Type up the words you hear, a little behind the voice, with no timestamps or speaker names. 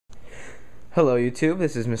Hello YouTube,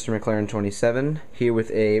 this is Mr. McLaren27 here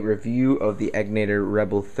with a review of the Egnater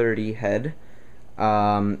Rebel 30 head.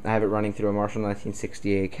 I have it running through a Marshall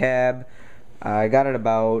 1968 cab. I got it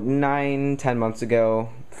about 9-10 months ago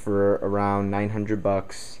for around 900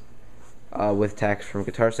 bucks with tax from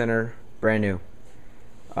Guitar Center, brand new.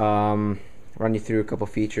 Run you through a couple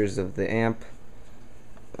features of the amp.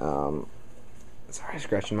 Sorry,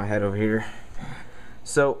 scratching my head over here.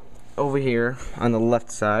 So over here on the left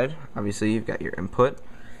side, obviously you've got your input.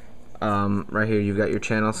 Right here you've got your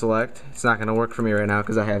channel select. It's not going to work for me right now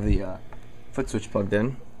because I have the foot switch plugged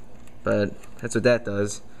in, but that's what that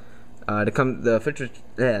does.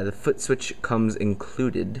 The foot switch comes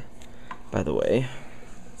included, by the way.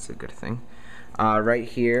 That's a good thing. Right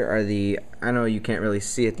here are I know you can't really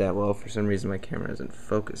see it that well. For some reason my camera isn't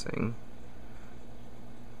focusing.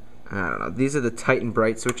 I don't know. These are the tight and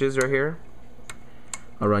bright switches right here.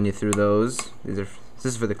 I'll run you through those. This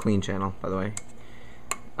is for the clean channel, by the way.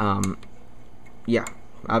 Yeah,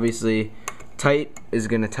 obviously tight is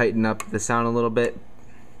going to tighten up the sound a little bit,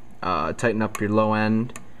 tighten up your low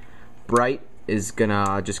end. Bright is going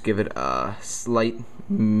to just give it a slight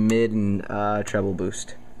mid and treble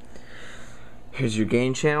boost. Here's your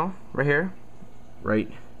gain channel right here,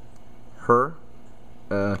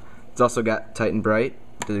 it's also got tight and bright.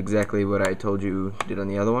 Does exactly what I told you did on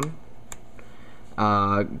the other one.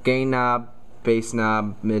 Gain knob, bass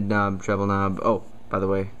knob, mid knob, treble knob. Oh, by the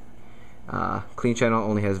way, clean channel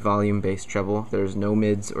only has volume, bass, treble. There's no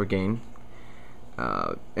mids or gain.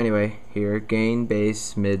 Anyway, here, gain,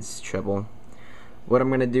 bass, mids, treble. What I'm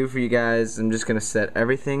going to do for you guys, I'm just going to set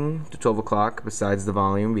everything to 12 o'clock besides the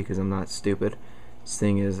volume because I'm not stupid. This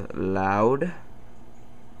thing is loud.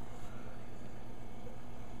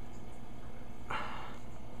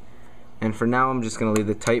 And for now, I'm just going to leave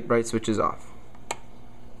the tight, bright switches off.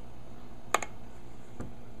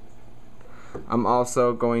 I'm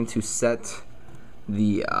also going to set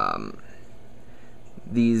the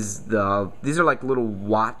these are like little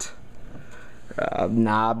watt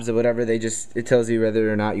knobs or whatever. It tells you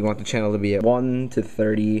whether or not you want the channel to be at 1 to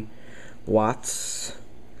 30 watts.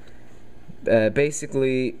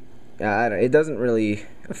 Basically, it doesn't really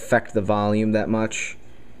affect the volume that much,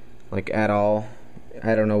 like at all.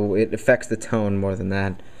 I don't know. It affects the tone more than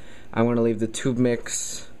that. I'm going to leave the tube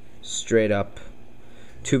mix straight up.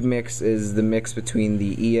 Tube mix is the mix between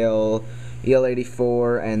the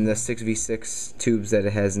EL84 and the 6v6 tubes that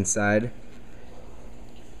it has inside.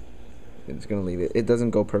 I'm just going to leave it. It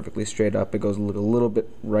doesn't go perfectly straight up. It goes a little bit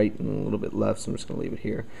right and a little bit left, so I'm just going to leave it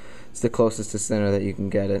here. It's the closest to center that you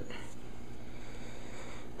can get it.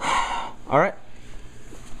 Alright.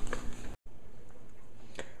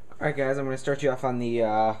 Alright guys, I'm going to start you off on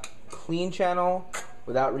the clean channel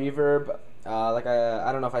without reverb. I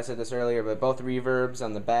don't know if I said this earlier, but both reverbs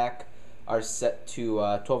on the back are set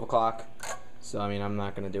to 12 o'clock. So I mean, I'm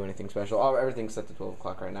not going to do anything special. Everything's set to 12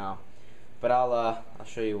 o'clock right now. But I'll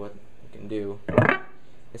show you what you can do.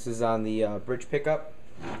 This is on the bridge pickup.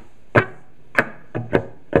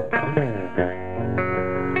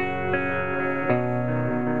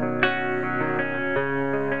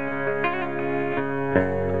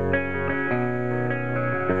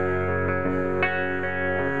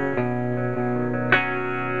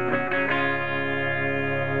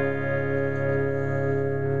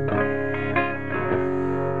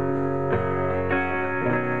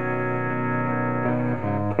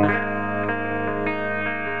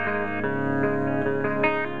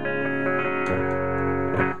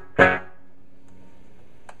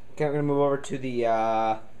 Okay, I'm gonna move over to the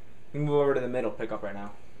middle pickup right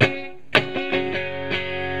now.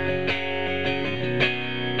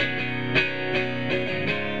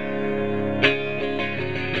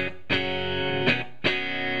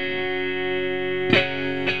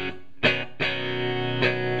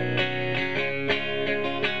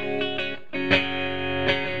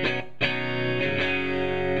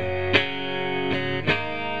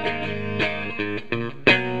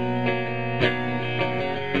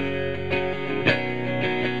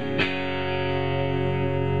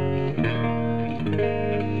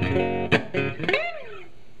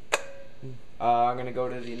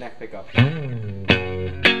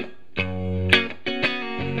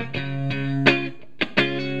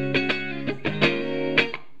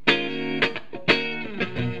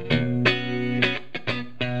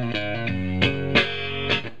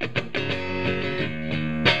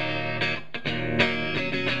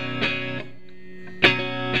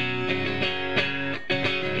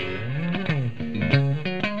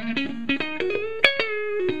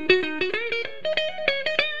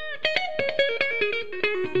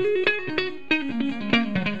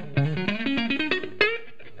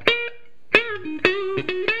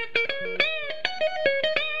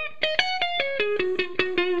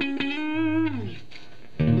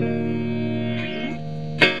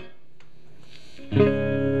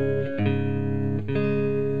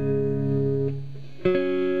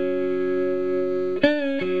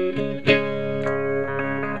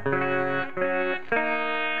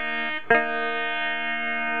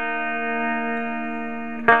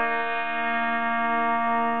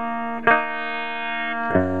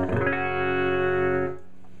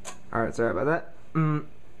 Alright, sorry about that.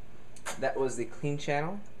 That was the clean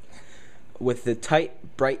channel. With the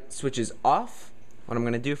tight, bright switches off, what I'm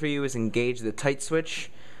going to do for you is engage the tight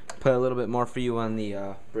switch, put a little bit more for you on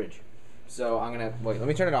the bridge. So I'm going to, wait, let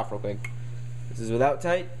me turn it off real quick. This is without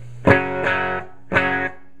tight,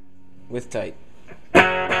 with tight.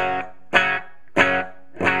 Without,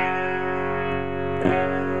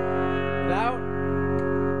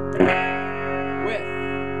 with.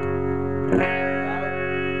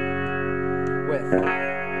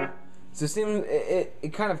 So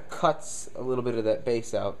it kind of cuts a little bit of that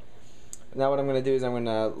bass out. Now what I'm going to do is I'm going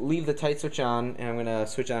to leave the tight switch on, and I'm going to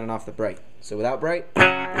switch on and off the bright. So without bright, with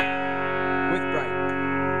bright.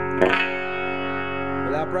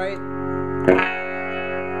 Without bright,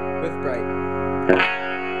 with bright.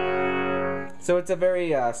 So it's a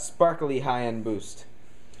very sparkly high-end boost.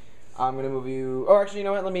 I'm going to move you... Oh, actually, you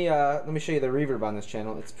know what? Let me show you the reverb on this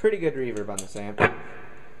channel. It's pretty good reverb on this amp.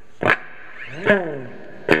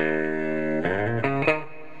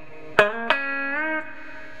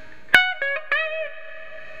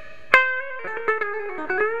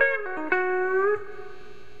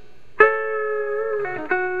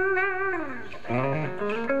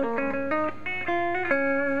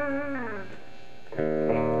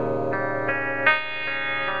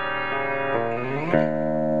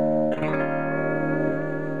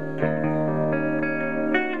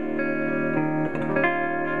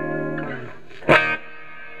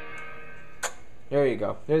 There you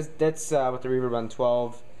go. That's with the reverb on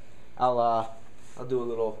 12. I'll do a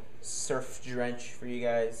little surf drench for you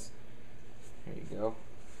guys. There you go.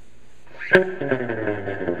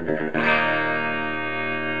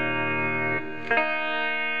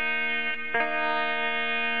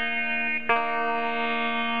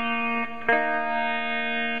 A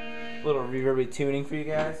little reverby tuning for you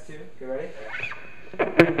guys too. You ready?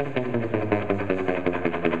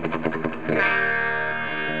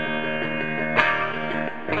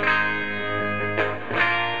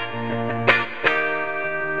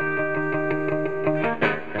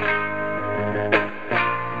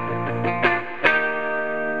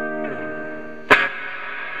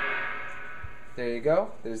 There you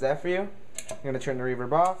go. There's that for you. I'm gonna turn the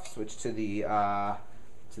reverb off. Switch to the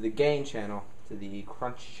gain channel, to the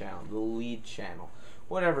crunch channel, the lead channel,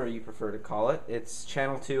 whatever you prefer to call it. It's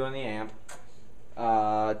channel 2 on the amp.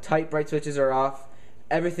 Tight bright switches are off.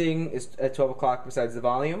 Everything is at 12 o'clock besides the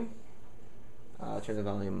volume. Turn the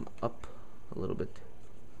volume up a little bit.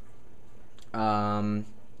 All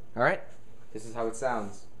right. This is how it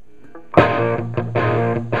sounds.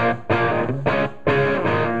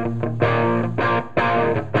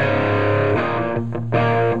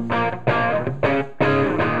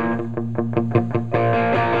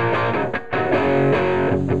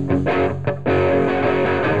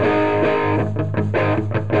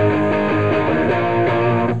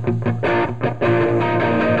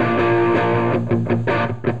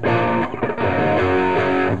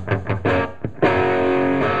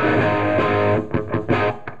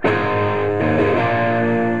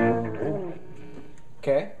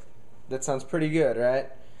 Okay, that sounds pretty good, right?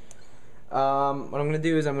 What I'm going to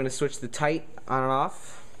do is I'm going to switch the tight on and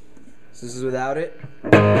off. So this is without it.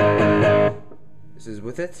 This is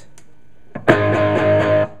with it.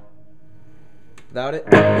 Without it.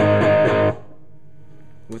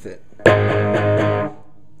 With it.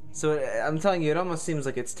 So I'm telling you, it almost seems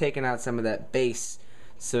like it's taking out some of that bass,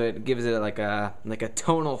 so it gives it like a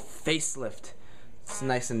tonal facelift. It's a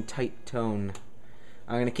nice and tight tone.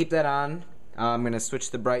 I'm going to keep that on. I'm going to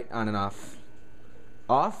switch the bright on and off.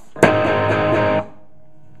 Off.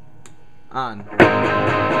 On.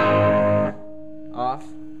 Off.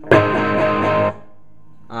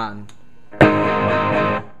 On.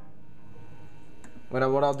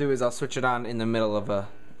 What I'll do is I'll switch it on in the middle of a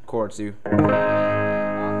chord too.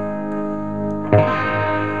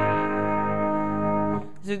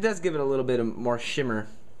 So it does give it a little bit of more shimmer.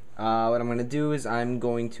 What I'm going to do is I'm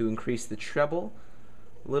going to increase the treble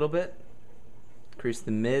a little bit. Increase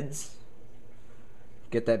the mids,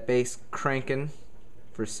 get that bass cranking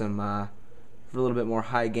for some for a little bit more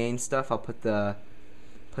high gain stuff. I'll put the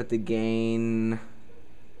gain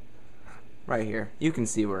right here. You can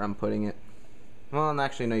see where I'm putting it. Well,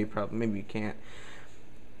 actually, no, maybe you can't.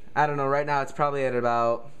 I don't know. Right now, it's probably at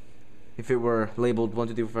about, if it were labeled 1,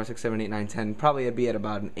 2, 3, 4, 5, 6, 7, 8, 9, 10, probably it'd be at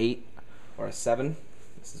about an 8 or a 7.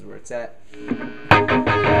 This is where it's at.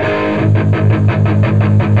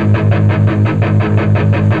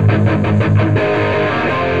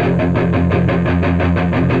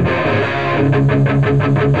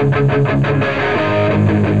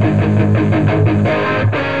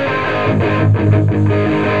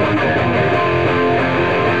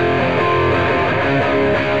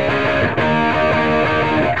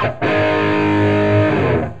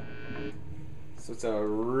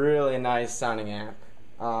 sounding amp.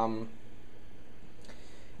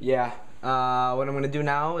 Yeah, what I'm gonna do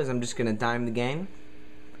now is I'm just gonna dime the gain,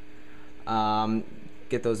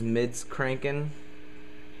 get those mids cranking,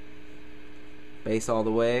 bass all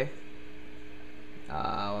the way.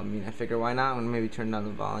 I mean, I figure why not? I'm gonna maybe turn down the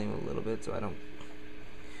volume a little bit so I don't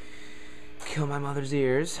kill my mother's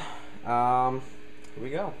ears. Here we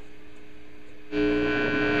go.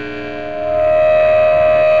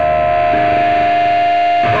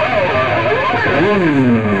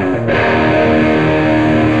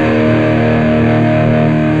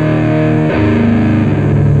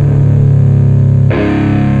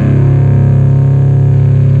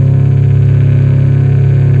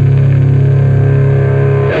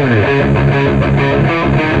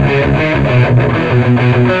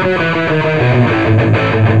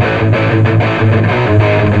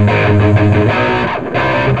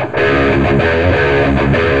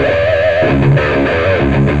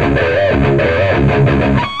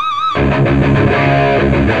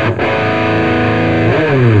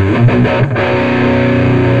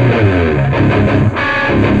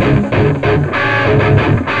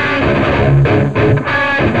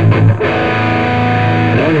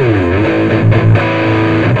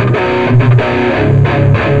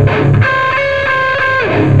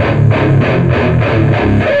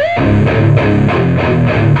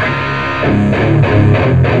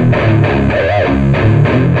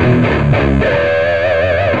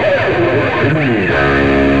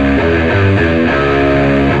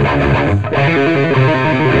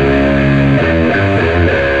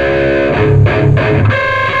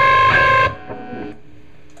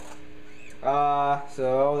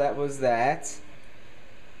 So that was that.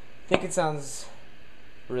 I think it sounds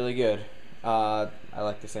really good. I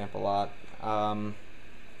like this amp a lot.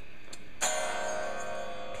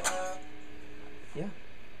 Yeah,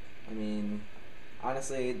 I mean,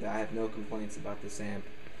 honestly, I have no complaints about this amp.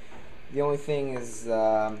 The only thing is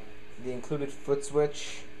the included foot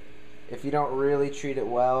switch. If you don't really treat it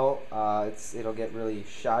well, it'll get really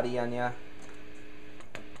shoddy on you.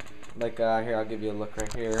 Like here, I'll give you a look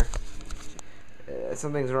right here.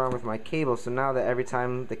 Something's wrong with my cable, so now that every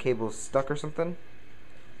time the cable's stuck or something,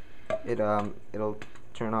 it'll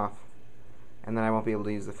turn off, and then I won't be able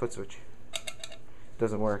to use the foot switch. It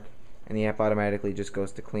doesn't work, and the amp automatically just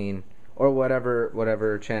goes to clean, or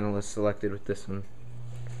whatever channel is selected with this one.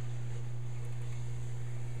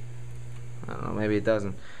 I don't know, maybe it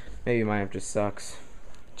doesn't. Maybe my amp just sucks.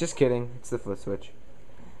 Just kidding, it's the foot switch.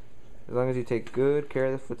 As long as you take good care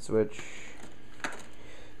of the foot switch,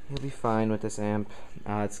 you'll be fine with this amp.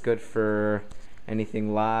 It's good for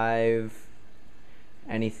anything live,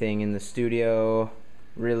 anything in the studio.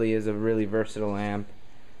 Really is a really versatile amp.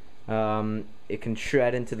 It can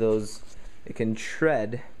shred into those. It can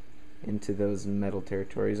shred into those metal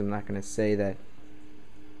territories. I'm not going to say that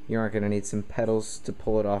you aren't going to need some pedals to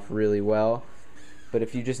pull it off really well, but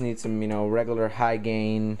if you just need some, regular high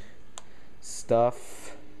gain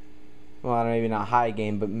stuff, well, maybe not high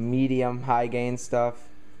gain, but medium high gain stuff,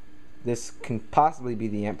 this can possibly be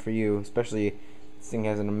the amp for you. Especially this thing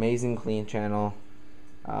has an amazing clean channel.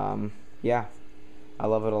 Yeah, I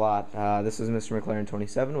love it a lot. This is Mr. McLaren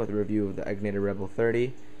 27 with a review of the Egnater Rebel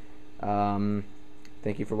 30.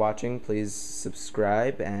 Thank you for watching. Please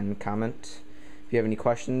subscribe and comment. If you have any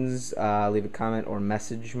questions, leave a comment or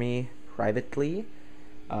message me privately.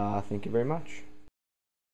 Thank you very much.